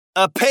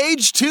A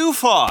page too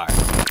far.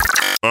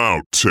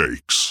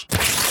 Outtakes.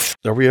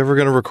 Are we ever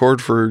going to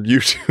record for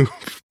YouTube?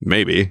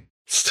 Maybe.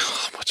 Still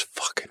how much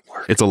fucking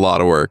work. It's a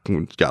lot of work.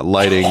 You got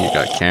lighting, you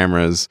got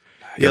cameras.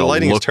 Yeah,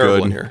 lighting is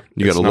terrible in here.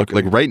 You got to look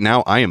like right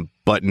now I am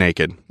butt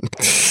naked.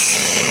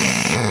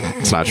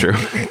 It's not true.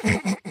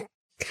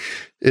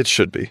 It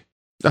should be.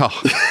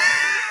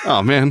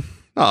 Oh man.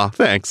 Oh,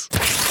 thanks.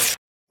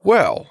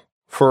 Well,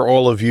 for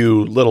all of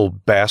you little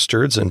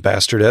bastards and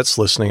bastardettes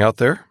listening out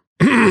there,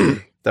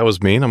 that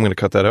was mean. I'm going to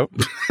cut that out.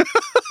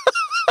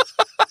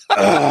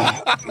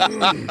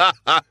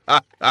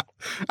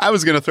 I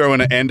was going to throw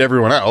in an and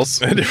everyone else.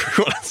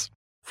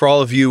 For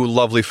all of you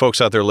lovely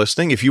folks out there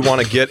listening, if you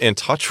want to get in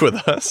touch with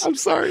us, I'm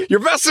sorry. you're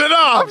messing it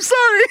up. I'm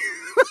sorry.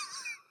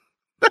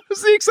 That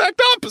was the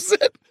exact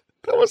opposite.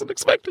 I wasn't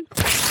expecting.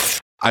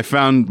 I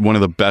found one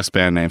of the best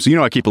band names. So, you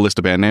know, I keep a list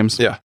of band names.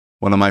 Yeah.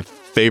 One of my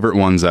favorite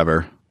ones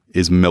ever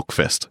is Milk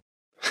Fist.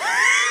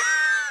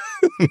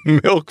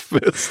 Milk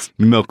Fist.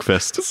 Milk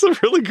Fist. That's a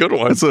really good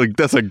one.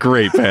 That's a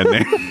great band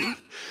name.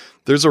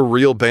 There's a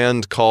real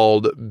band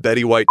called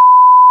Betty White.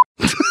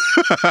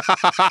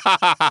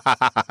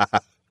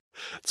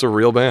 It's a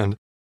real band.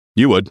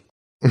 You would.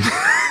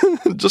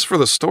 Just for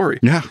the story.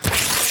 Yeah.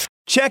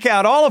 Check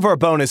out all of our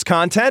bonus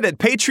content at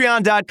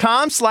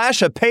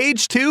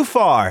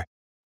patreon.com/apage2far.